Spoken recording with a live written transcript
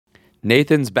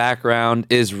Nathan's background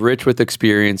is rich with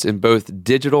experience in both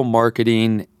digital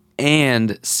marketing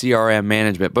and CRM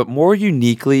management, but more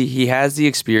uniquely, he has the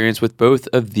experience with both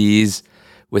of these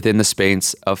within the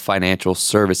space of financial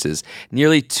services.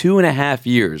 Nearly 2.5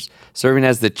 years serving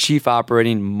as the Chief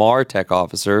Operating MarTech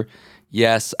Officer.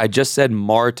 Yes, I just said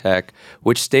MarTech,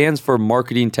 which stands for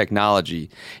Marketing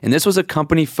Technology. And this was a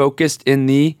company focused in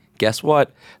the, guess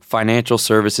what, financial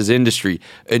services industry,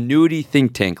 annuity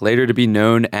think tank, later to be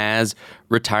known as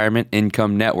Retirement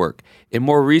Income Network. And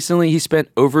more recently, he spent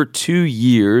over 2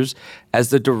 years as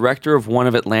the director of one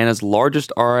of Atlanta's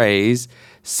largest RIAs,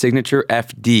 Signature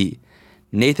FD.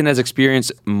 Nathan has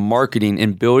experienced marketing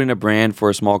and building a brand for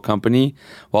a small company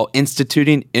while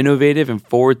instituting innovative and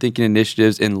forward-thinking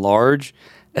initiatives in large,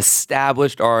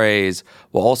 established RIAs,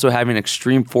 while also having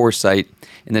extreme foresight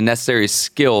and the necessary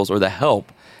skills or the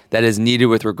help that is needed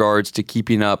with regards to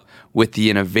keeping up with the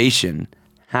innovation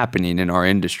happening in our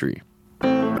industry.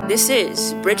 This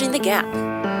is Bridging the Gap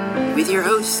with your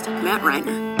host, Matt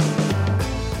Reiner.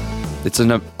 It's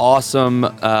an awesome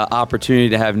opportunity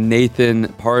to have Nathan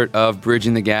part of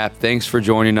Bridging the Gap. Thanks for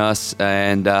joining us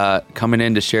and coming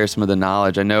in to share some of the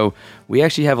knowledge. I know we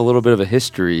actually have a little bit of a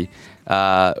history.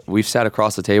 We've sat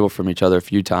across the table from each other a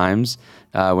few times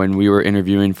when we were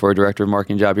interviewing for a director of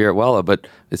marketing job here at Wella.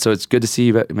 So it's good to see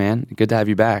you, man. Good to have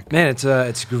you back. Man,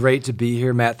 it's great to be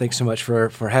here, Matt. Thanks so much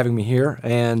for having me here,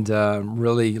 and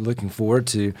really looking forward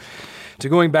to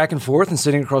going back and forth and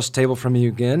sitting across the table from you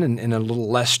again in a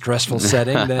little less stressful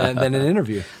setting than an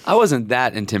interview. I wasn't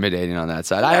that intimidating on that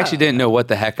side. Yeah. I actually didn't know what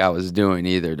the heck I was doing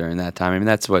either during that time. I mean,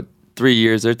 that's what 3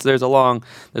 years. There's a lot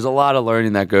of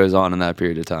learning that goes on in that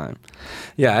period of time.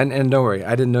 Yeah, and don't worry,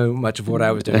 I didn't know much of what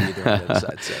I was doing either on the other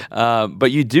side. So.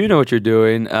 But you do know what you're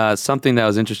doing. Something that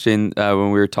was interesting when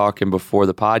we were talking before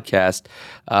the podcast.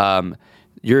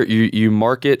 You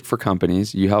market for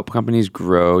companies, you help companies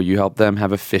grow, you help them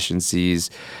have efficiencies,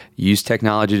 use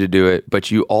technology to do it, but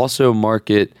you also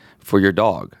market for your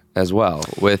dog as well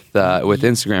with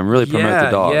Instagram, really promote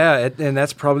the dog. Yeah, and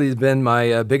that's probably been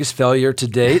my biggest failure to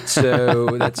date, so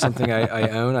that's something I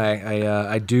own.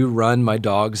 I do run my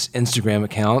dog's Instagram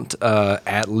account,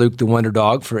 at Luke the Wonder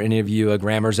Dog, for any of you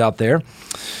grammars out there.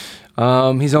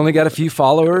 He's only got a few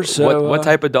followers. So, what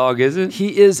type of dog is it?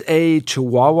 He is a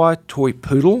Chihuahua toy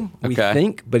poodle, we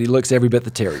think, but he looks every bit the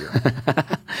terrier.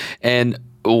 And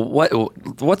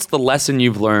what's the lesson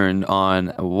you've learned on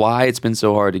why it's been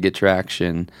so hard to get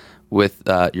traction with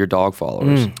your dog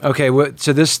followers? Okay,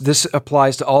 so this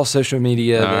applies to all social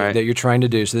media that you're trying to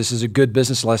do. So this is a good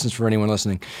business lesson for anyone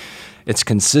listening. It's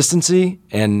consistency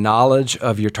and knowledge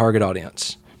of your target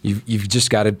audience. You've just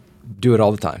got to do it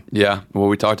all the time. Yeah. Well,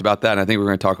 we talked about that, and I think we're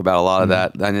going to talk about a lot of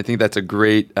that. And I think that's a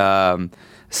great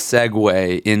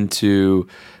segue into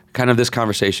kind of this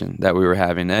conversation that we were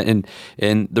having. And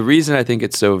the reason I think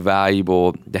it's so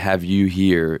valuable to have you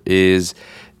here is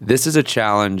this is a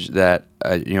challenge that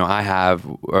I have,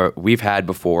 or we've had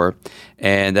before,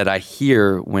 and that I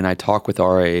hear when I talk with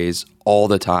RAs all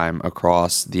the time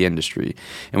across the industry.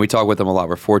 And we talk with them a lot.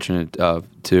 We're fortunate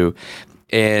to.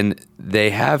 And they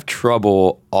have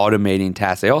trouble automating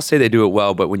tasks. They all say they do it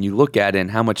well, but when you look at it and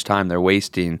how much time they're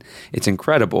wasting, it's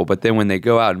incredible. But then when they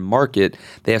go out and market,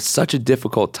 they have such a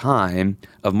difficult time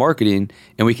of marketing,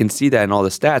 and we can see that in all the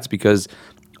stats because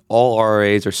all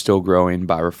RAs are still growing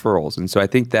by referrals. And so I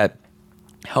think that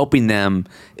helping them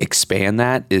expand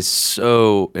that is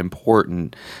so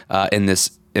important in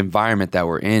this environment that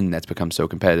we're in that's become so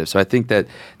competitive. So I think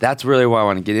that's really what I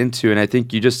want to get into. And I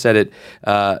think you just said it,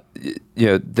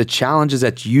 the challenges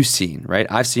that you've seen, right?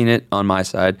 I've seen it on my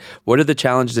side. What are the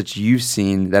challenges that you've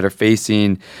seen that are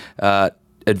facing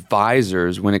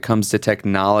advisors when it comes to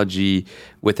technology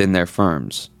within their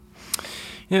firms?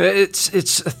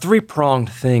 It's a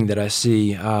three-pronged thing that I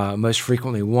see most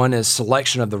frequently. One is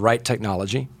selection of the right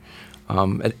technology.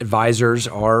 Advisors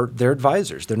they're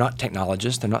advisors. They're not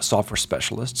technologists. They're not software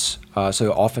specialists.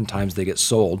 So oftentimes they get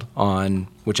sold on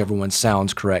whichever one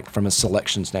sounds correct from a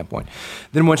selection standpoint.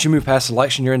 Then once you move past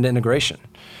selection, you're into integration.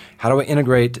 How do I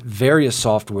integrate various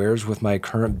softwares with my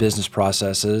current business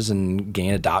processes and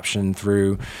gain adoption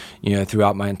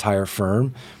throughout my entire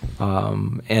firm?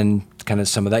 And kind of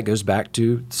some of that goes back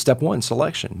to step one,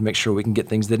 selection. Make sure we can get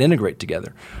things that integrate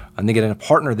together. And then get a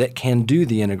partner that can do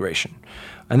the integration.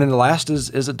 And then the last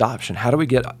is adoption. How do we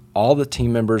get all the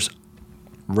team members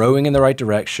rowing in the right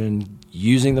direction,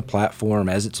 using the platform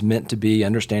as it's meant to be,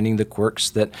 understanding the quirks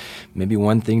that maybe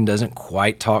one thing doesn't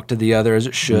quite talk to the other as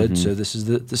it should. Mm-hmm. So this is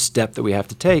the step that we have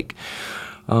to take.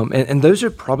 And those are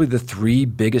probably the three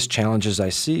biggest challenges I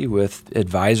see with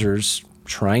advisors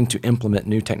trying to implement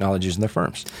new technologies in their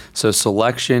firms. So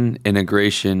selection,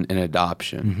 integration, and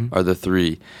adoption are the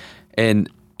three. And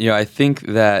I think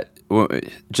that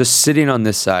just sitting on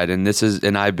this side, and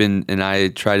I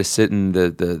try to sit in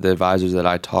the advisors that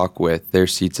I talk with, their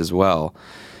seats as well.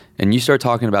 And you start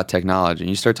talking about technology, and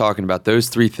you start talking about those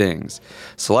three things: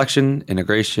 selection,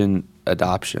 integration,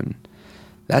 adoption.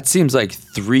 That seems like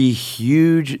three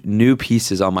huge new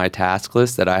pieces on my task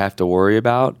list that I have to worry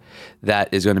about. That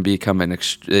is going to become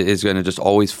is going to just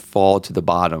always fall to the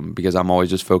bottom because I'm always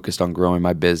just focused on growing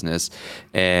my business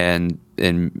and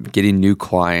getting new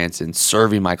clients and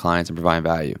serving my clients and providing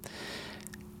value.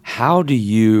 How do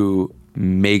you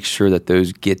make sure that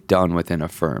those get done within a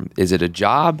firm? Is it a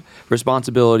job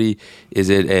responsibility? Is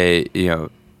it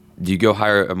do you go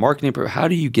hire a marketing person? How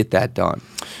do you get that done?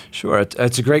 Sure,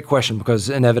 it's a great question because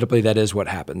inevitably that is what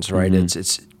happens, right?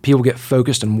 It's people get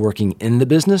focused on working in the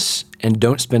business and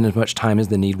don't spend as much time as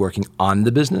they need working on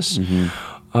the business.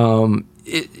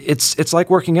 It's like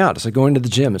working out. It's like going to the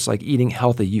gym. It's like eating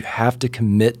healthy. You have to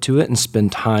commit to it and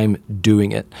spend time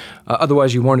doing it.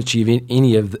 Otherwise, you won't achieve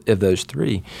any of those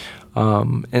three.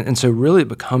 And so really it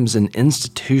becomes an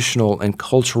institutional and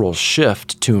cultural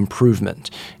shift to improvement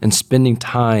and spending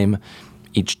time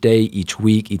each day, each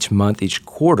week, each month, each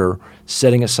quarter,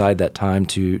 setting aside that time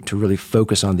to really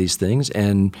focus on these things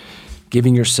and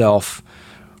giving yourself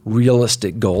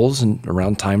realistic goals and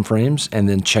around time frames and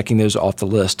then checking those off the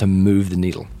list to move the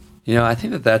needle. I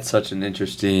think that that's such an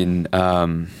interesting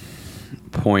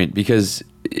point because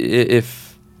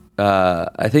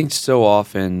I think so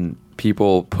often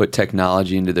people put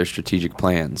technology into their strategic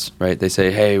plans, right? They say,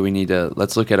 hey,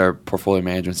 let's look at our portfolio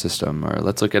management system or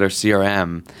let's look at our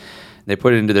CRM. They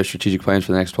put it into their strategic plans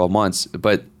for the next 12 months,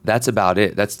 but that's about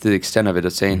it. That's the extent of it,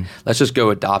 of saying, let's just go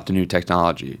adopt a new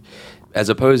technology. As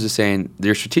opposed to saying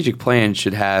your strategic plan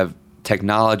should have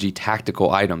technology tactical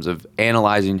items of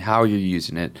analyzing how you're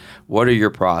using it, what are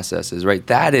your processes, right?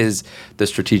 That is the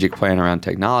strategic plan around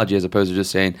technology as opposed to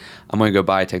just saying, I'm going to go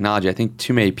buy technology. I think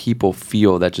too many people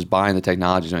feel that just buying the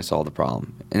technology is going to solve the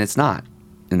problem, and it's not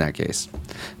in that case.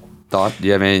 Thought? Do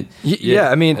you have any? Yeah,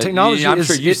 I mean, technology. I'm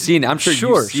sure you've seen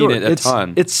it a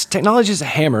ton. It's technology is a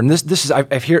hammer, and this is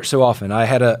I hear it so often.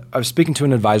 I was speaking to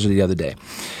an advisor the other day,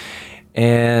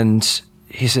 and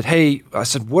he said, "Hey," I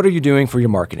said, "What are you doing for your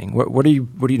marketing? What are you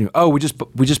doing?" "Oh, we just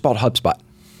bought HubSpot."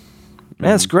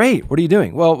 Man, that's great. What are you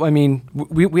doing? Well, I mean,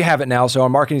 we have it now, so our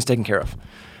marketing is taken care of.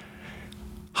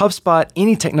 HubSpot,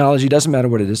 any technology, doesn't matter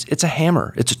what it is, it's a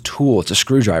hammer. It's a tool. It's a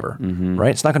screwdriver, right?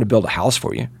 It's not going to build a house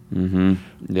for you. Yeah.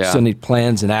 You still need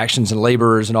plans and actions and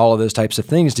laborers and all of those types of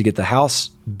things to get the house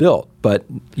built, but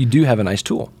you do have a nice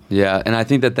tool. Yeah, and I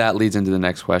think that leads into the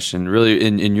next question. Really,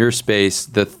 in your space,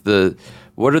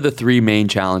 what are the three main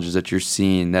challenges that you're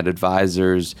seeing that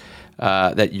advisors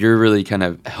that you're really kind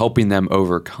of helping them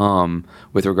overcome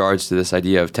with regards to this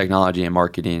idea of technology and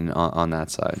marketing on that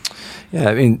side? Yeah,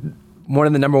 I mean, one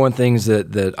of the number one things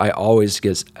that I always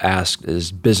get asked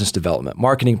is business development,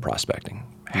 marketing, prospecting.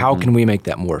 How can we make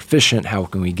that more efficient? How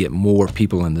can we get more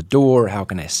people in the door? How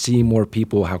can I see more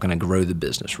people? How can I grow the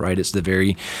business, right? It's the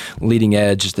very leading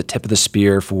edge. It's the tip of the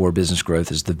spear for business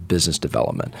growth is the business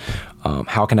development.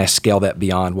 How can I scale that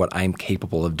beyond what I'm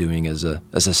capable of doing as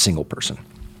a single person?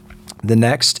 The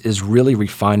next is really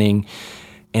refining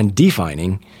and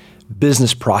defining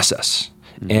business process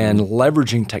and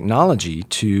leveraging technology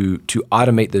to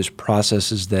automate those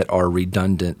processes that are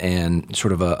redundant and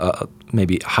sort of a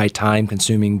maybe high time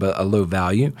consuming but a low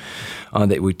value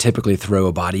that we typically throw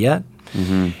a body at.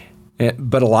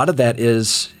 But a lot of that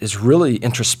is really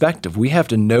introspective. We have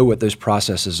to know what those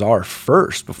processes are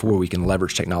first before we can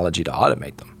leverage technology to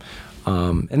automate them.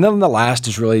 And then the last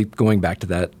is really going back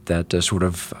to that sort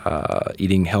of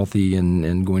eating healthy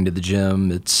and going to the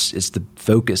gym. It's the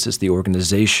focus, it's the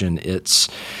organization, it's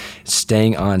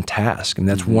staying on task. And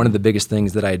that's one of the biggest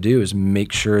things that I do is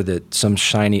make sure that some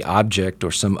shiny object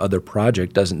or some other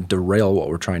project doesn't derail what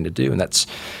we're trying to do. And that's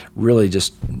really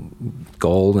just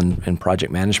goal and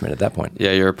project management at that point.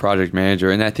 Yeah, you're a project manager.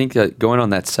 And I think that going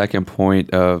on that second point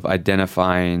of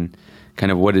identifying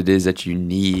kind of what it is that you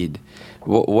need,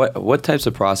 what types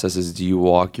of processes do you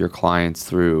walk your clients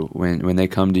through when they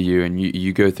come to you and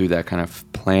you go through that kind of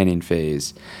planning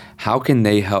phase? How can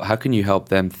you help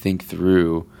them think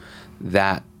through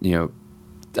that,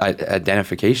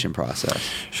 identification process?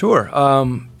 Sure.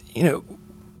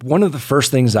 One of the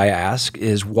first things I ask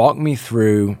is walk me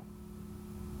through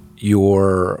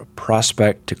your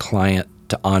prospect to client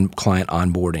client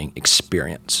onboarding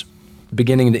experience,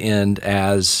 beginning to end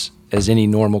as any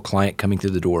normal client coming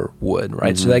through the door would,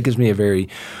 right? So that gives me a very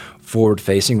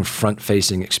forward-facing,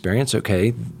 front-facing experience.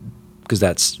 Okay, because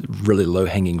that's really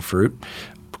low-hanging fruit.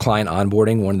 Client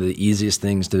onboarding, one of the easiest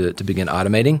things to begin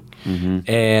automating,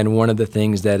 and one of the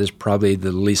things that is probably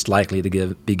the least likely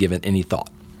to be given any thought.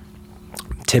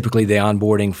 Typically, the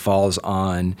onboarding falls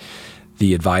on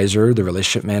the advisor, the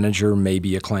relationship manager,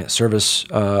 maybe a client service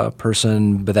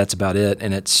person, but that's about it,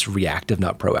 and it's reactive,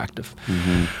 not proactive.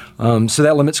 So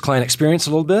that limits client experience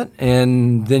a little bit,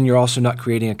 and then you're also not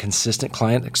creating a consistent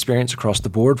client experience across the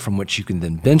board from which you can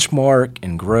then benchmark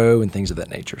and grow and things of that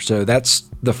nature. So that's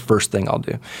the first thing I'll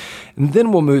do. And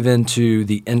then we'll move into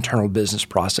the internal business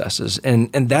processes, and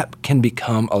that can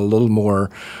become a little more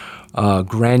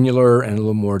granular and a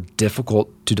little more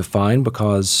difficult to define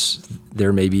because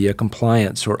there may be a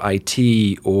compliance or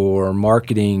IT or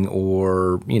marketing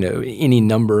or any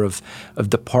number of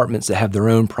departments that have their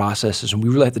own processes, and we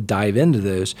really have to dive into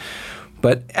those.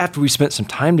 But after we spent some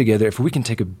time together, if we can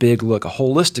take a big look, a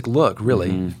holistic look,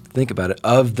 really think about it,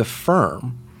 of the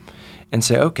firm and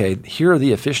say, okay, here are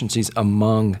the efficiencies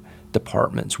among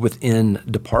departments, within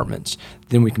departments,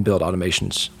 then we can build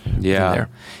automations from there.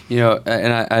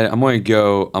 And I'm going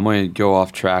to go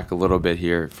off track a little bit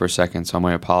here for a second, so I'm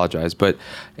going to apologize. But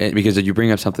because you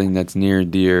bring up something that's near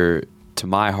and dear to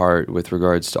my heart with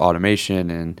regards to automation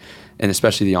and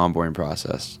especially the onboarding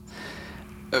process.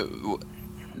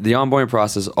 The onboarding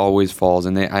process always falls,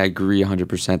 and I agree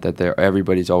 100% that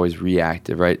everybody's always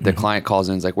reactive, right? The client calls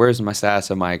in, is like, "Where's my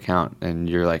status of my account?" And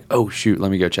you're like, "Oh shoot,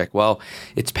 let me go check." Well,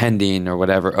 it's pending or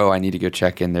whatever. Oh, I need to go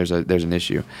check in. There's an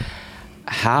issue.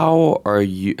 How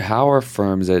are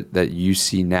firms that you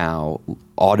see now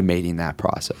automating that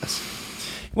process?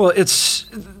 Well, it's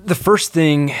the first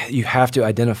thing you have to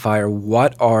identify are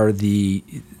what are the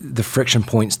friction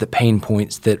points, the pain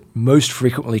points that most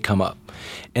frequently come up.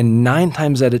 And 9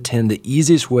 times out of 10, the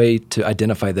easiest way to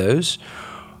identify those,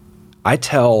 I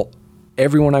tell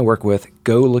everyone I work with,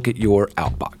 go look at your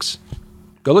outbox.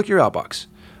 Go look at your outbox,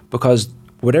 because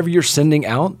whatever you're sending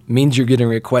out means you're getting a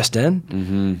request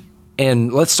in.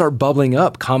 And let's start bubbling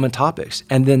up common topics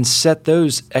and then set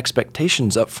those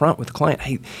expectations up front with the client.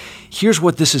 Hey, here's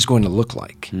what this is going to look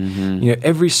like.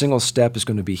 Every single step is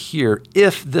going to be here.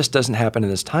 If this doesn't happen in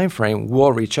this time frame,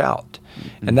 we'll reach out.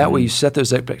 And that way you set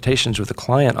those expectations with the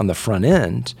client on the front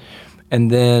end. And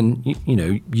then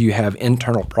you have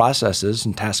internal processes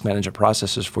and task management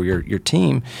processes for your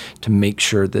team to make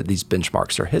sure that these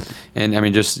benchmarks are hit. And I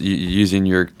mean, just using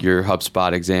your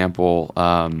HubSpot example,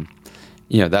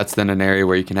 that's then an area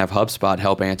where you can have HubSpot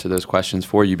help answer those questions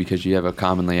for you because you have a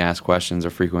commonly asked questions or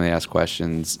frequently asked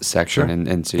questions section.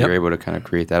 Sure. And so you're able to kind of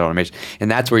create that automation. And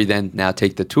that's where you then now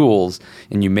take the tools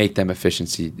and you make them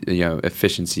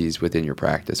efficiencies within your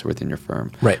practice, within your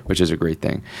firm, right? Which is a great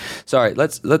thing. So, all right,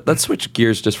 let's switch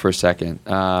gears just for a second.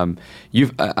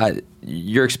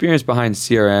 Your experience behind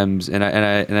CRMs,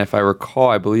 and if I recall,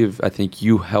 I think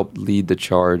you helped lead the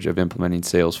charge of implementing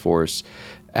Salesforce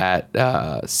at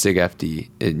SIG-FD,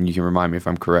 and you can remind me if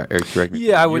I'm correct. Or correct me.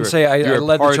 Yeah, I wouldn't say I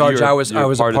led the charge. I was a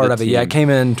part of it. Yeah, I came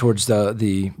in towards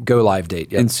the go live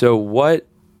date. Yep. And so, what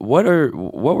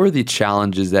were the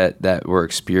challenges that were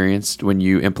experienced when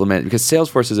you implement? Because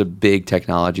Salesforce is a big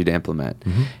technology to implement,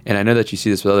 and I know that you see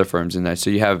this with other firms. And so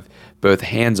you have both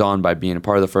hands-on by being a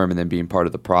part of the firm and then being part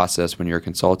of the process when you're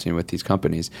consulting with these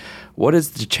companies. What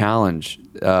is the challenge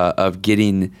of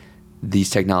getting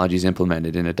these technologies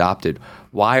implemented and adopted?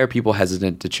 Why are people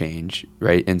hesitant to change,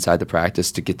 right, inside the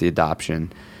practice to get the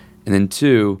adoption? And then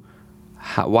 2,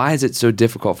 why is it so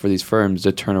difficult for these firms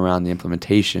to turn around the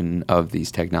implementation of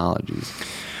these technologies?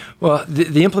 Well,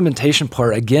 the implementation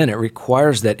part, again, it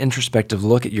requires that introspective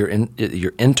look at your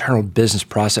internal business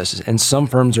processes. And some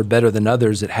firms are better than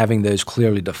others at having those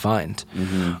clearly defined.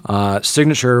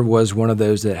 Signature was one of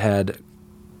those that had,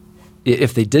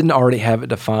 if they didn't already have it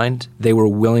defined, they were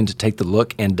willing to take the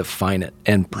look and define it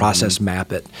and process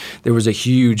map it. There was a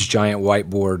huge, giant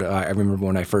whiteboard, I remember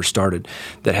when I first started,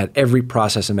 that had every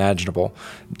process imaginable,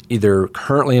 either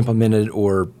currently implemented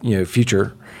or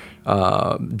future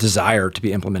desire to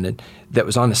be implemented, that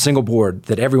was on a single board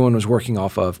that everyone was working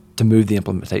off of to move the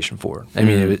implementation forward. I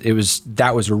mean,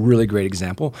 that was a really great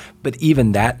example, but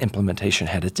even that implementation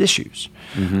had its issues.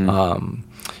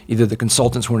 Either the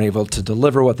consultants weren't able to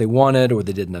deliver what they wanted, or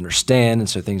they didn't understand, and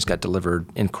so things got delivered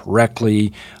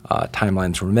incorrectly.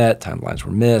 Timelines were met, timelines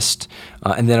were missed,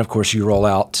 and then of course you roll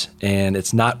out and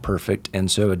it's not perfect,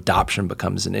 and so adoption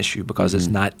becomes an issue because it's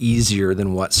not easier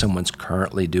than what someone's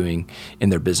currently doing in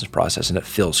their business process, and it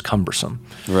feels cumbersome.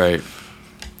 Right.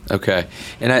 Okay.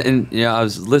 And I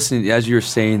was listening as you were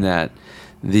saying that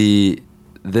the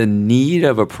need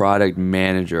of a product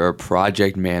manager or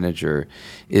project manager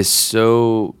is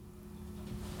so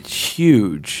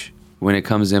huge when it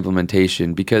comes to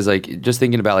implementation, because like just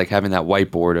thinking about like having that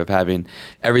whiteboard of having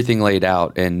everything laid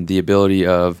out and the ability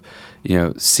of,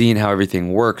 seeing how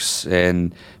everything works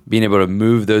and being able to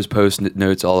move those post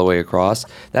notes all the way across,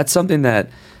 that's something that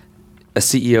a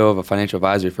CEO of a financial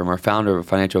advisory firm or founder of a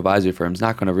financial advisory firm is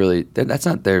not going to really, that's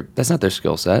not their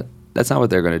skill set. That's not what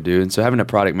they're going to do. And so having a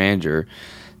product manager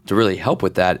to really help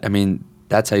with that, I mean,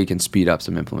 that's how you can speed up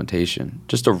some implementation,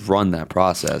 just to run that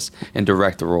process and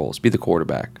direct the roles, be the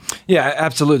quarterback. Yeah,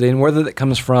 absolutely. And whether that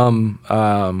comes from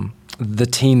the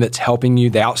team that's helping you,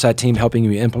 the outside team helping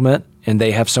you implement, and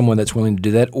they have someone that's willing to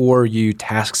do that, or you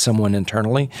task someone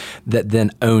internally that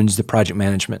then owns the project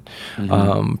management.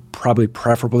 Probably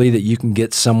preferably that you can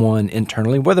get someone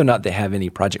internally, whether or not they have any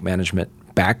project management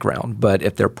background, but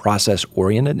if they're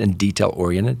process-oriented and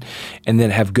detail-oriented, and then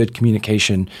have good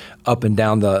communication up and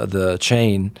down the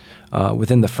chain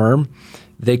within the firm,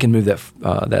 they can move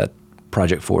that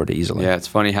project forward easily. Yeah, it's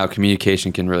funny how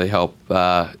communication can really help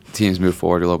teams move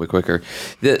forward a little bit quicker.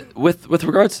 With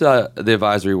regards to the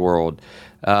advisory world,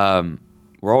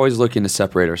 we're always looking to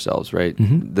separate ourselves, right?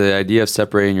 The idea of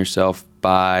separating yourself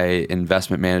by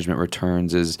investment management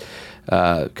returns is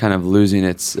kind of losing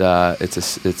its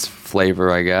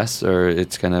flavor, I guess, or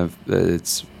its kind of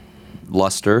its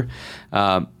luster.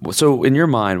 So in your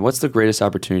mind, what's the greatest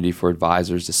opportunity for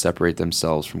advisors to separate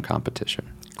themselves from competition?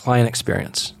 Client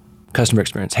experience, customer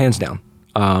experience, hands down.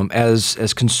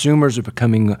 As consumers are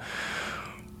becoming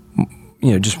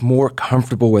just more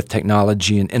comfortable with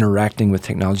technology and interacting with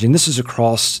technology. And this is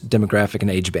across demographic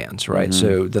and age bands, right?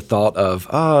 So the thought of,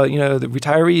 the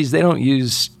retirees, they don't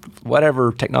use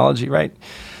whatever technology, right?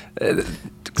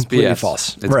 Completely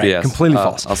false. It's BS. Completely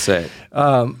false. I'll say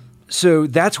it. So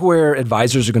that's where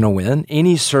advisors are going to win.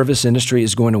 Any service industry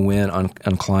is going to win on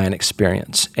client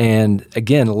experience. And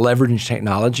again, leveraging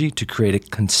technology to create a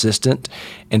consistent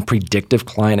and predictive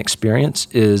client experience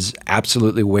is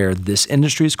absolutely where this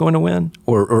industry is going to win,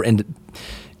 or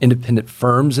independent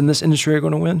firms in this industry are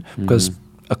going to win, because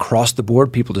across the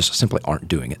board, people just simply aren't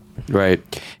doing it. Right.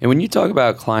 And when you talk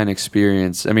about client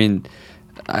experience, I mean,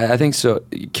 I think so.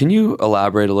 Can you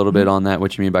elaborate a little bit on that,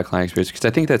 what you mean by client experience? Because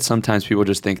I think that sometimes people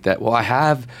just think that, well, I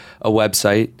have a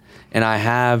website and I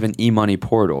have an eMoney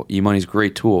portal. eMoney is a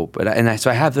great tool, so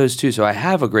I have those two. So I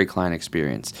have a great client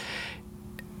experience.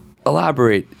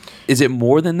 Elaborate. Is it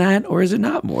more than that, or is it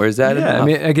not more? Is that enough? I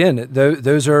mean, again,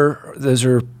 those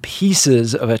are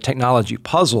pieces of a technology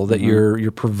puzzle that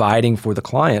you're providing for the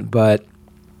client. But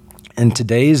in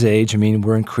today's age, I mean,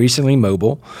 we're increasingly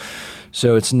mobile.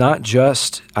 So it's not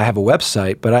just I have a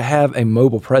website, but I have a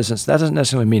mobile presence. That doesn't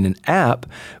necessarily mean an app,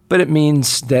 but it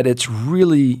means that it's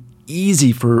really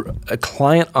easy for a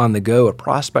client on the go, a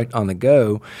prospect on the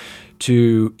go,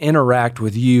 to interact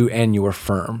with you and your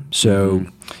firm. So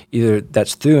either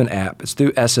that's through an app, it's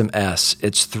through SMS,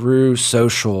 it's through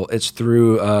social, it's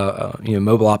through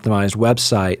mobile optimized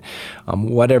website,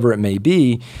 whatever it may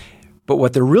be. But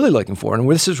what they're really looking for, and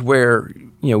this is where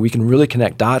we can really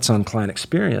connect dots on client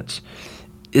experience,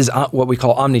 is what we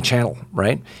call omni-channel,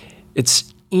 right?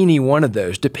 It's any one of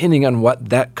those, depending on what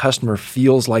that customer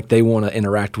feels like they want to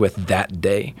interact with that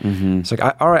day. It's like,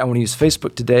 all right, I want to use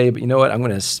Facebook today, but you know what? I'm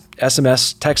going to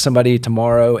SMS, text somebody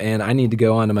tomorrow, and I need to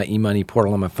go onto my eMoney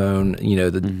portal on my phone,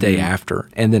 the day after.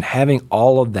 And then having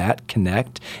all of that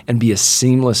connect and be a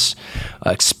seamless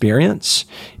experience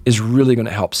is really going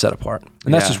to help set apart.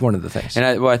 And that's just one of the things. And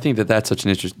I think that's such an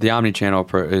interesting, the omni-channel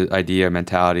idea,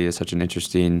 mentality is such an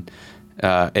interesting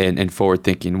and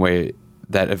forward-thinking way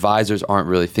that advisors aren't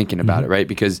really thinking about it, right?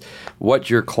 Because what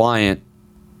your client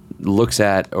looks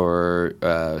at or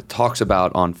talks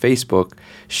about on Facebook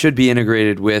should be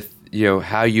integrated with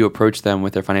how you approach them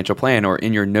with their financial plan, or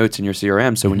in your notes in your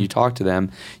CRM. So when you talk to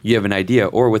them, you have an idea,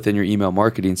 or within your email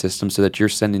marketing system, so that you're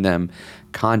sending them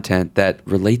content that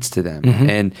relates to them.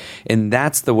 And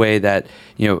that's the way that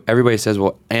everybody says,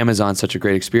 well, Amazon's such a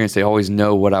great experience. They always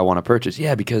know what I want to purchase.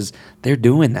 Yeah, because they're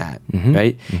doing that,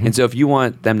 right? And so if you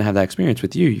want them to have that experience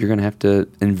with you, you're going to have to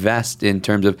invest in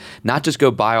terms of not just go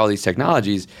buy all these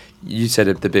technologies. You said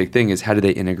it, the big thing is how do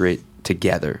they integrate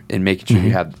together, and making sure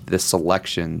you have the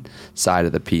selection side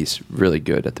of the piece really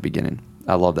good at the beginning.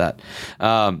 I love that.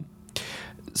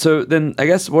 So then I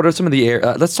guess what are some of the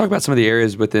let's talk about some of the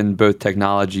areas within both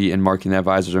technology and marketing that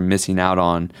advisors are missing out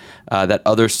on that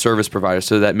other service providers,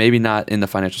 so that maybe not in the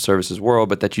financial services world,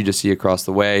 but that you just see across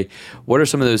the way. What are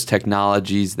some of those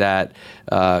technologies that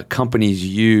companies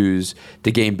use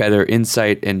to gain better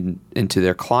insight into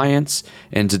their clients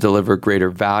and to deliver greater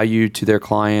value to their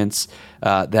clients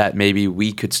that maybe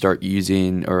we could start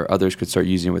using or others could start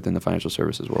using within the financial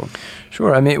services world?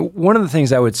 Sure. I mean, one of the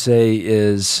things I would say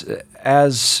is,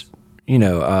 as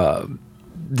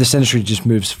this industry just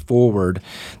moves forward,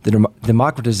 the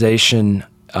democratization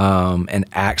and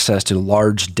access to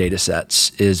large data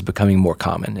sets is becoming more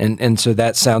common. And so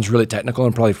that sounds really technical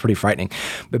and probably pretty frightening.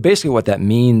 But basically what that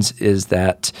means is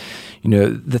that,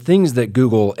 the things that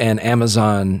Google and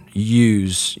Amazon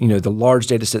use, the large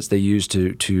data sets they use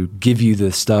to give you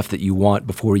the stuff that you want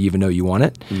before you even know you want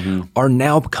it, are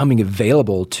now becoming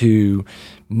available to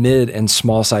mid and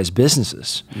small sized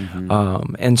businesses.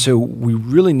 And so we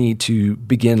really need to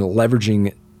begin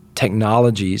leveraging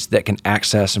technologies that can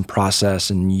access and process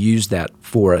and use that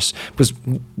for us, because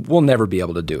we'll never be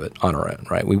able to do it on our own,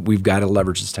 right? We've got to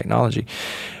leverage this technology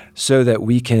so that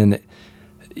we can,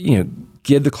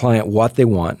 give the client what they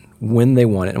want, when they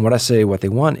want it. And what I say what they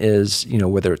want is,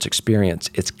 whether it's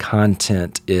experience, it's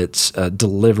content, it's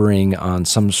delivering on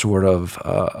some sort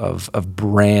of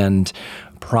brand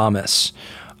promise.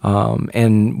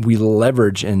 And we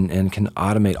leverage and can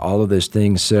automate all of those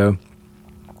things. So,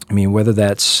 whether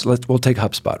that's, we'll take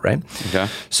HubSpot, right? Okay.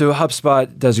 So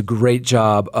HubSpot does a great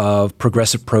job of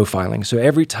progressive profiling. So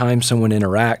every time someone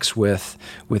interacts with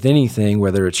anything,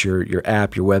 whether it's your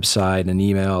app, your website, an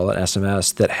email, an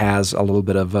SMS that has a little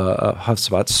bit of a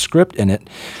HubSpot script in it,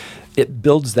 it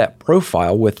builds that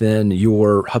profile within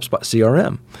your HubSpot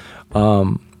CRM.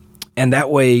 And that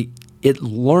way, it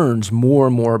learns more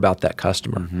and more about that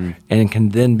customer and can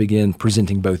then begin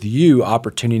presenting both you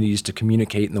opportunities to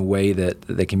communicate in the way that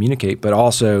they communicate, but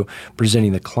also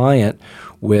presenting the client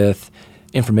with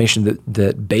information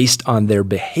that based on their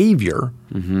behavior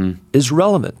is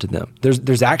relevant to them.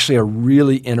 There's actually a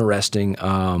really interesting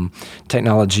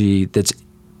technology that's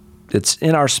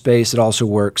in our space. It also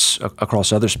works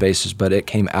across other spaces, but it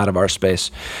came out of our space,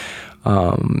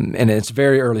 and it's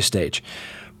very early stage.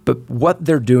 But what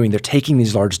they're doing, they're taking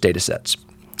these large data sets,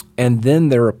 and then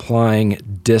they're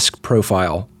applying DISC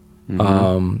profile,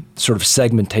 sort of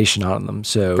segmentation on them.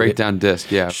 So breakdown DISC,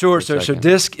 yeah. Sure. So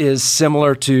DISC is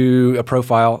similar to a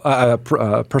profile,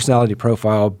 a personality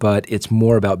profile, but it's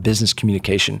more about business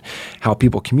communication, how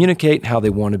people communicate, how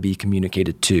they want to be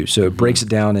communicated to. So it breaks it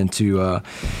down into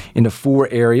 4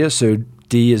 areas. So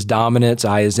D is dominance,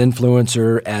 I is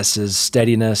influencer, S is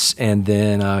steadiness, and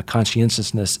then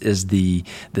conscientiousness is the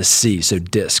C, so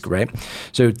DISC, right?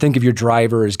 So think of your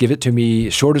driver as give it to me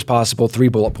as short as possible, 3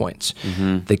 bullet points.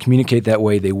 They communicate that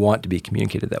way, they want to be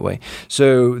communicated that way.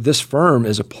 So this firm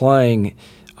is applying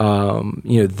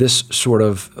this sort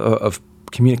of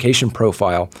communication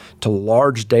profile to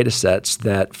large data sets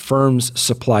that firms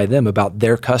supply them about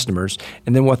their customers.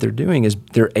 And then what they're doing is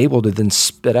they're able to then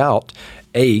spit out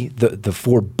the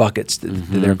 4 buckets that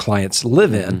their clients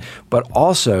live in, but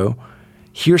also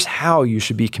here's how you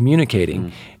should be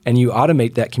communicating, and you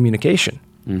automate that communication.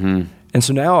 And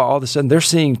so now all of a sudden they're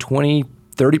seeing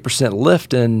 20-30%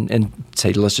 lift in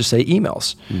say, let's just say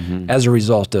emails as a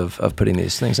result of putting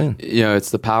these things in.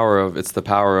 It's the power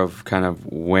of kind of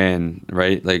when,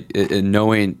 right? Like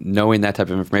knowing that type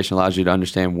of information allows you to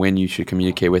understand when you should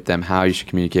communicate with them, how you should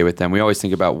communicate with them. We always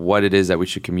think about what it is that we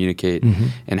should communicate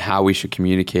and how we should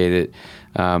communicate it.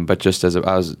 But just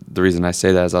the reason I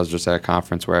say that is I was just at a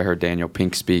conference where I heard Daniel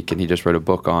Pink speak, and he just wrote a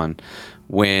book on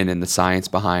when and the science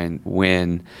behind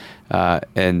when.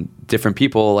 And different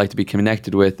people like to be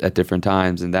connected with at different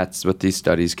times, and that's what these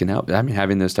studies can help.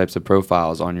 Having those types of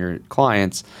profiles on your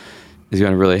clients is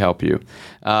going to really help you.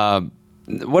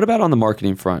 What about on the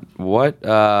marketing front? What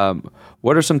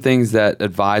are some things that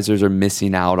advisors are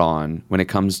missing out on when it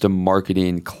comes to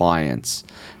marketing clients,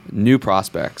 new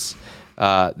prospects,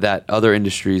 that other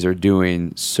industries are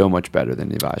doing so much better than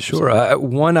the advisors? Sure.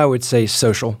 One, I would say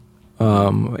social,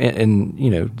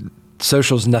 and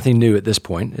social's nothing new at this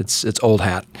point. It's old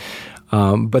hat.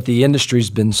 But the industry's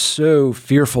been so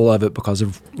fearful of it because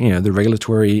of the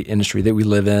regulatory industry that we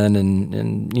live in,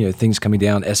 and things coming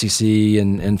down. SEC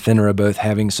and FINRA both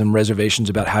having some reservations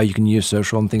about how you can use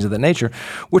social and things of that nature,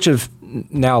 which have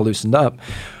now loosened up.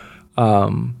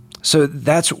 So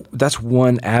that's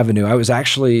one avenue.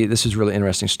 This is a really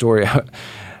interesting story.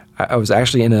 I was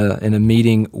actually in a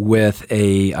meeting with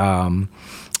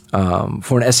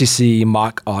for an SEC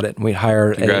mock audit. We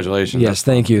hired. Congratulations! Yes,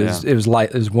 thank you. Yeah. It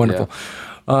was wonderful.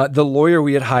 Yeah. The lawyer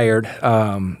we had hired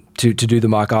to do the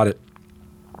mock audit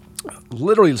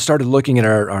literally started looking at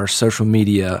our social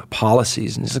media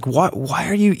policies, and he's like, "Why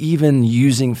are you even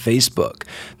using Facebook?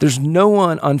 There's no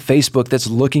one on Facebook that's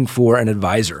looking for an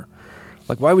advisor.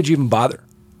 Like, why would you even bother?"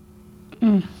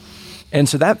 And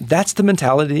so that's the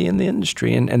mentality in the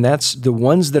industry, and that's the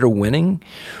ones that are winning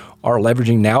are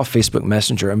leveraging now Facebook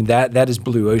Messenger. I mean, that is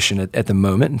blue ocean at the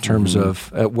moment in terms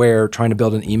of where trying to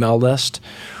build an email list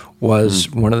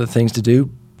was one of the things to do.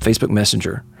 Facebook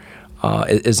Messenger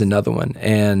is another one.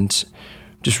 And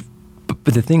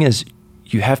but the thing is,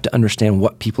 you have to understand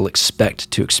what people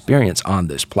expect to experience on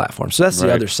those platforms. So that's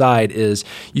the other side, is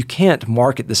you can't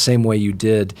market the same way you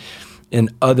did in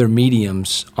other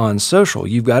mediums on social.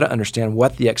 You've got to understand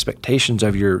what the expectations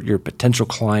of your potential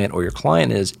client or your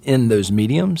client is in those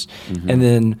mediums, and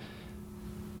then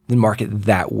market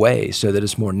that way so that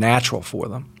it's more natural for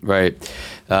them. Right.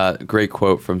 Great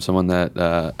quote from someone that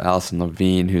Allison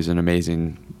Levine, who's an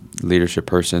amazing leadership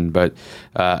person, but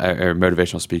or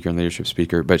motivational speaker and leadership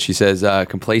speaker. But she says,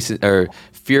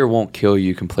 fear won't kill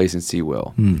you, complacency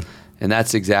will. And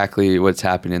that's exactly what's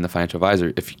happening in the financial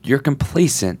advisor. If you're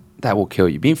complacent, that will kill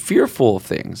you. Being fearful of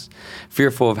things,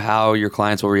 fearful of how your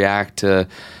clients will react to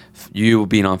you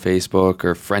being on Facebook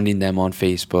or friending them on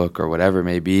Facebook or whatever it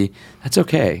may be, that's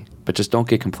okay. But just don't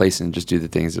get complacent. Just do the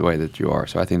things the way that you are.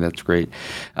 So I think that's great.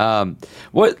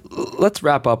 Let's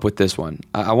wrap up with this one.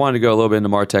 I wanted to go a little bit into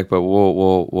MarTech, but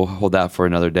we'll hold that for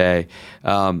another day.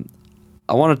 I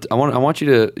want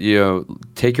you to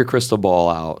take your crystal ball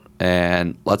out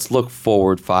and let's look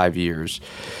forward 5 years.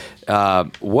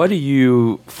 What do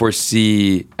you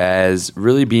foresee as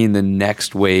really being the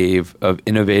next wave of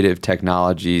innovative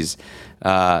technologies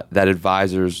that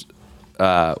advisors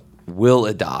will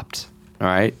adopt? All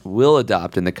right, will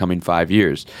adopt in the coming 5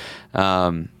 years.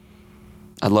 I'd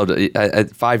love to.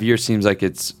 5 years seems like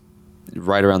it's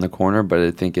right around the corner, but I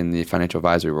think in the financial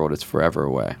advisory world, it's forever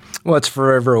away. Well, it's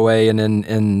forever away, and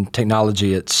in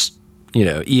technology, it's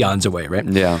eons away, right?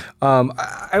 Yeah.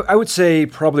 I would say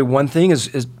probably one thing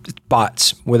is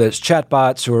bots, whether it's chat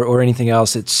bots or anything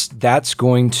else. That's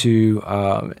going to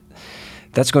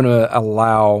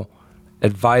allow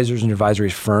advisors and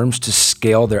advisory firms to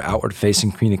scale their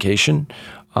outward-facing communication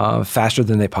faster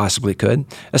than they possibly could,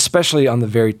 especially on the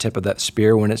very tip of that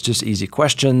spear when it's just easy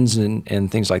questions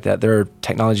and things like that. There are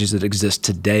technologies that exist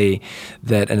today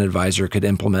that an advisor could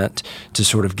implement to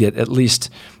sort of get at least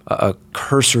a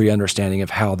cursory understanding of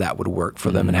how that would work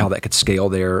for them and how that could scale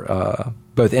their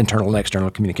both internal and external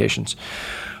communications.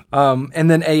 And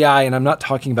then AI, and I'm not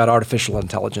talking about artificial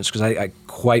intelligence because I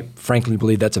quite frankly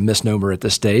believe that's a misnomer at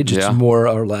this stage. It's more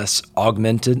or less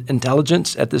augmented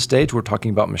intelligence at this stage. We're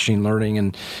talking about machine learning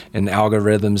and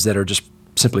algorithms that are just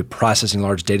simply processing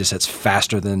large data sets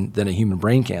faster than a human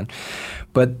brain can.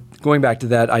 But going back to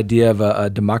that idea of a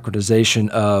democratization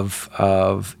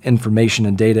of information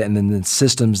and data and then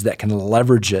systems that can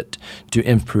leverage it to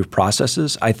improve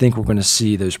processes, I think we're going to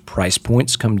see those price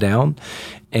points come down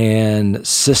and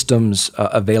systems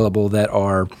available that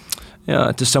are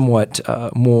to somewhat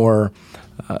more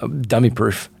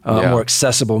dummy-proof, more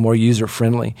accessible, more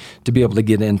user-friendly to be able to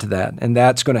get into that. And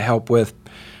that's going to help with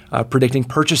predicting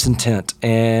purchase intent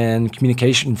and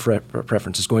communication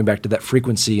preferences, going back to that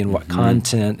frequency and what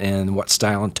content and what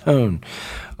style and tone.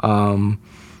 And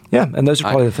those are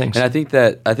probably the things. And I think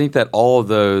that all of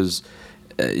those,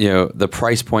 the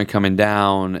price point coming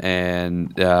down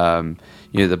and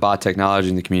the bot technology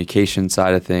and the communication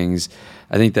side of things,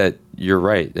 I think that you're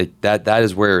right. That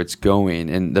is where it's going.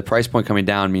 And the price point coming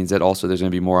down means that also there's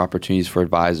going to be more opportunities for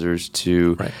advisors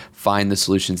to find the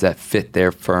solutions that fit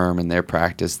their firm and their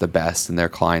practice the best and their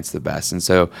clients the best. And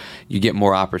so you get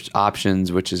more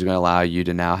options, which is going to allow you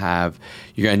to now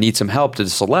you're going to need some help to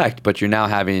select, but you're now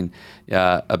having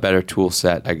a better tool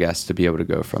set, I guess, to be able to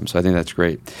go from. So I think that's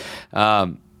great.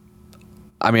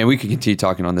 We could continue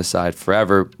talking on this side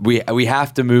forever. We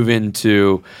have to move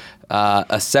into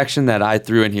a section that I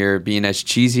threw in here. Being as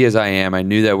cheesy as I am, I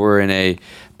knew that we're in a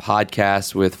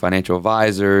podcast with financial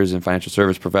advisors and financial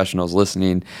service professionals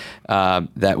listening,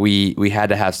 that we had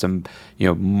to have some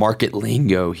market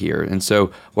lingo here. And so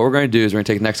what we're going to do is we're going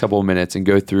to take the next couple of minutes and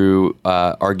go through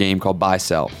our game called Buy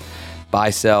Sell. Buy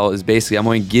Sell is basically I'm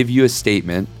going to give you a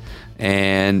statement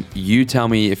and you tell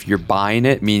me if you're buying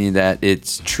it, meaning that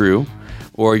it's true,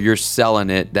 or you're selling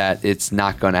it that it's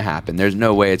not going to happen. There's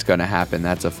no way it's going to happen.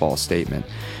 That's a false statement.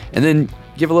 And then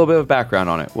give a little bit of background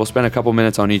on it. We'll spend a couple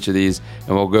minutes on each of these,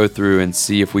 and we'll go through and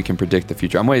see if we can predict the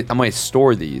future. I'm going to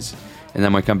store these, and then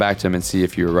I'm going to come back to them and see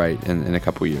if you're right in a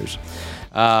couple years,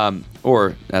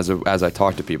 or as I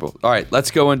talk to people. All right,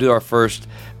 let's go into our first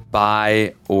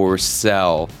buy or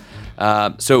sell.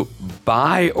 So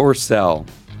buy or sell.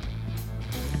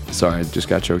 Sorry, I just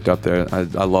got choked up there.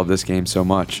 I love this game so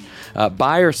much.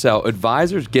 Buy or sell,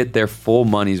 advisors get their full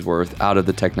money's worth out of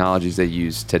the technologies they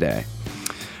use today.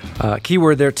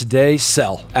 Keyword there today,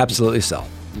 sell. Absolutely sell.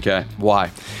 Okay.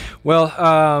 Why?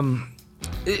 Well,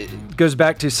 it goes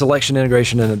back to selection,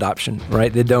 integration, and adoption,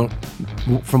 right? They don't,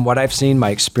 from what I've seen, my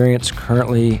experience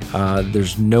currently,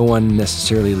 there's no one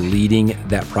necessarily leading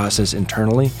that process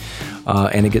internally.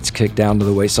 and it gets kicked down to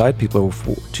the wayside. People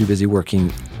are too busy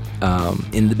working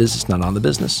in the business, not on the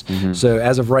business. So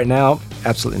as of right now,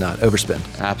 absolutely not.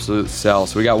 Overspend. Absolute sell.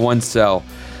 So we got one sell.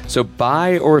 So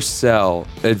buy or sell,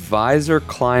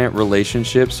 advisor-client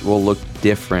relationships will look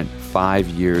different 5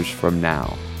 years from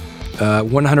now.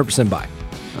 100% buy.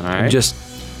 All right. Just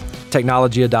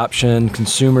technology adoption,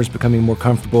 consumers becoming more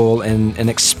comfortable and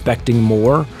expecting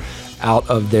more out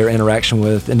of their interaction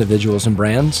with individuals and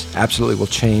brands absolutely will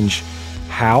change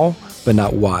how, but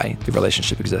not why the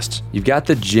relationship exists. You've got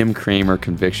the Jim Cramer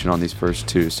conviction on these first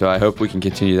two, so I hope we can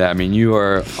continue that. I mean, you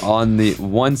are on the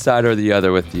one side or the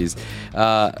other with these.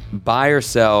 Buy or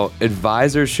sell,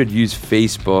 advisors should use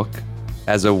Facebook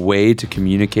as a way to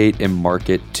communicate and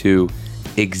market to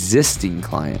existing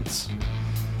clients.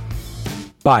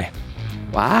 Buy.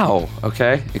 Wow.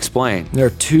 Okay. Explain. There are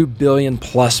 2 billion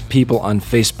plus people on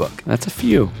Facebook. That's a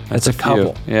few. That's a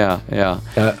couple. Yeah.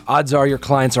 Odds are your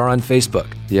clients are on Facebook.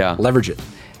 Yeah. Leverage it.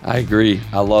 I agree.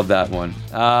 I love that one.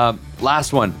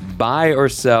 Last one. Buy or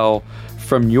sell,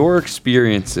 from your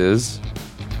experiences,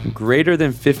 greater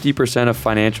than 50% of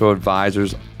financial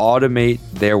advisors automate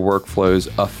their workflows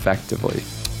effectively.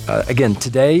 Again,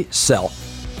 today, sell.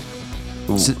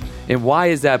 And why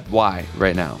is that why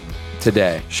right now?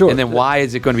 Today. Sure. And then why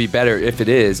is it going to be better if it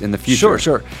is in the future?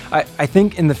 Sure. I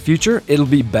think in the future it'll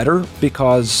be better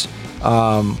because,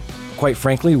 quite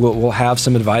frankly, we'll have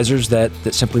some advisors that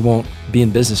simply won't be in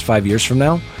business 5 years from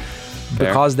now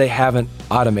because they haven't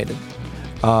automated.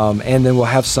 And then we'll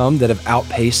have some that have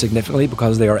outpaced significantly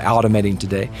because they are automating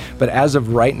today. But as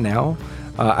of right now,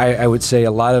 I would say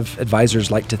a lot of advisors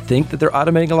like to think that they're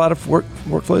automating a lot of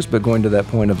workflows, but going to that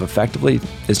point of effectively,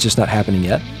 it's just not happening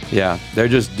yet. Yeah,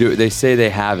 they say they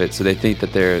have it, so they think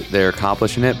that they're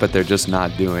accomplishing it, but they're just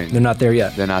not doing. They're not there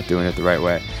yet. They're not doing it the right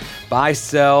way. Buy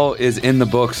Sell is in the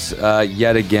books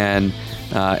yet again,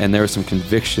 and there was some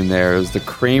conviction there. It was the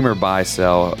Cramer Buy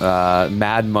Sell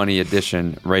Mad Money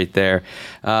edition right there.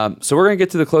 So we're going to get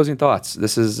to the closing thoughts.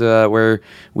 This is where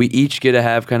we each get to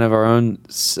have kind of our own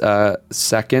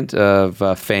second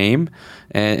of fame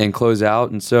and close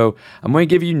out. And so I'm going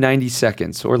to give you 90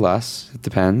 seconds or less. It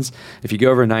depends. If you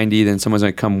go over 90, then someone's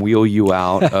going to come wheel you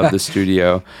out of the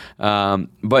studio.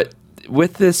 But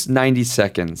with this 90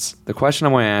 seconds, the question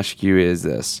I want to ask you is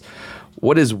this.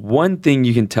 What is one thing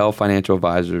you can tell financial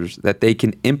advisors that they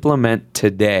can implement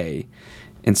today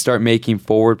and start making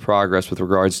forward progress with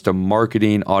regards to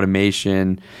marketing,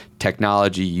 automation,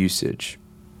 technology usage?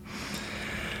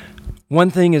 One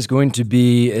thing is going to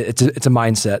be, it's a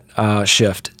mindset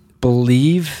shift.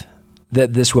 Believe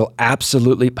that this will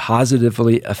absolutely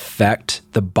positively affect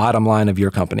the bottom line of your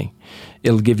company.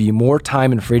 It'll give you more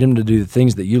time and freedom to do the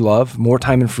things that you love, more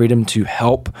time and freedom to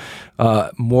help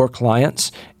more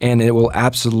clients, and it will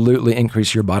absolutely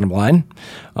increase your bottom line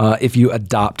if you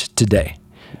adopt today.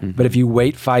 Mm-hmm. But if you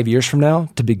wait 5 years from now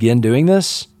to begin doing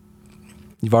this,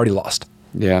 you've already lost.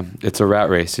 Yeah, it's a rat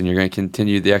race, and you're going to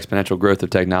continue the exponential growth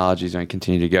of technology is going to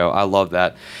continue to go. I love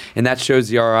that. And that shows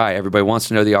the ROI. Everybody wants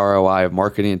to know the ROI of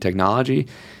marketing and technology.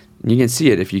 You can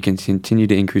see it if you can continue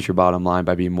to increase your bottom line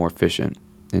by being more efficient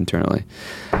internally.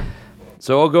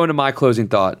 So I'll go into my closing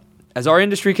thought. As our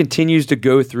industry continues to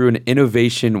go through an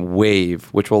innovation wave,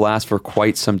 which will last for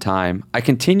quite some time, I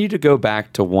continue to go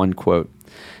back to one quote.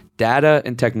 Data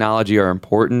and technology are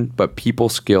important, but people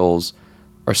skills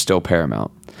are still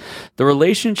paramount. The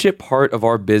relationship part of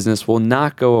our business will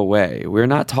not go away. We are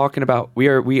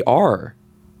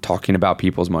talking about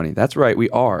people's money. That's right, we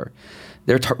are.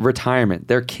 Their retirement,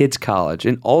 their kids' college,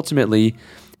 and ultimately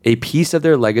a piece of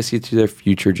their legacy to their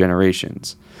future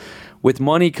generations. With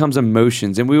money comes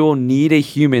emotions, and we will need a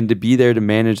human to be there to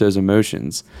manage those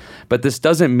emotions. But this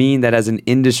doesn't mean that as an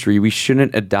industry, we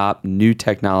shouldn't adopt new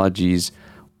technologies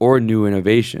or new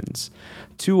innovations.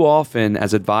 Too often,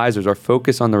 as advisors, our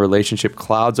focus on the relationship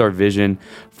clouds our vision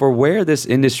for where this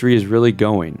industry is really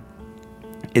going.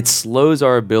 It slows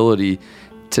our ability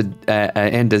to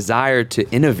and desire to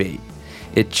innovate,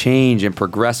 change and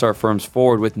progress our firms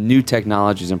forward with new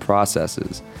technologies and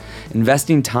processes.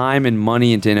 Investing time and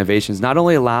money into innovations not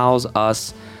only allows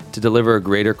us to deliver a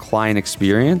greater client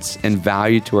experience and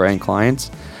value to our end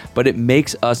clients, but it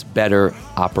makes us better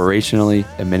operationally,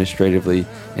 administratively,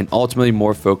 and ultimately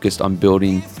more focused on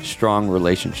building strong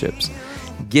relationships.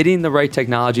 Getting the right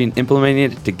technology and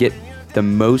implementing it to get the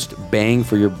most bang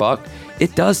for your buck,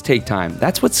 it does take time.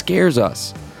 That's what scares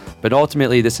us. But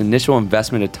ultimately, this initial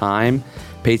investment of time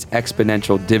pays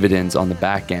exponential dividends on the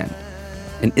back end.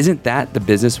 And isn't that the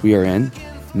business we are in?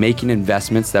 Making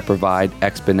investments that provide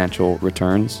exponential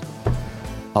returns?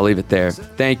 I'll leave it there.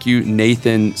 Thank you,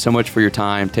 Nathan, so much for your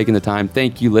time, taking the time.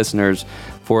 Thank you, listeners,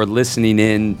 for listening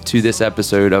in to this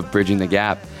episode of Bridging the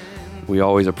Gap. We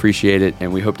always appreciate it,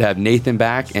 and we hope to have Nathan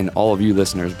back and all of you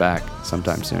listeners back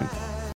sometime soon.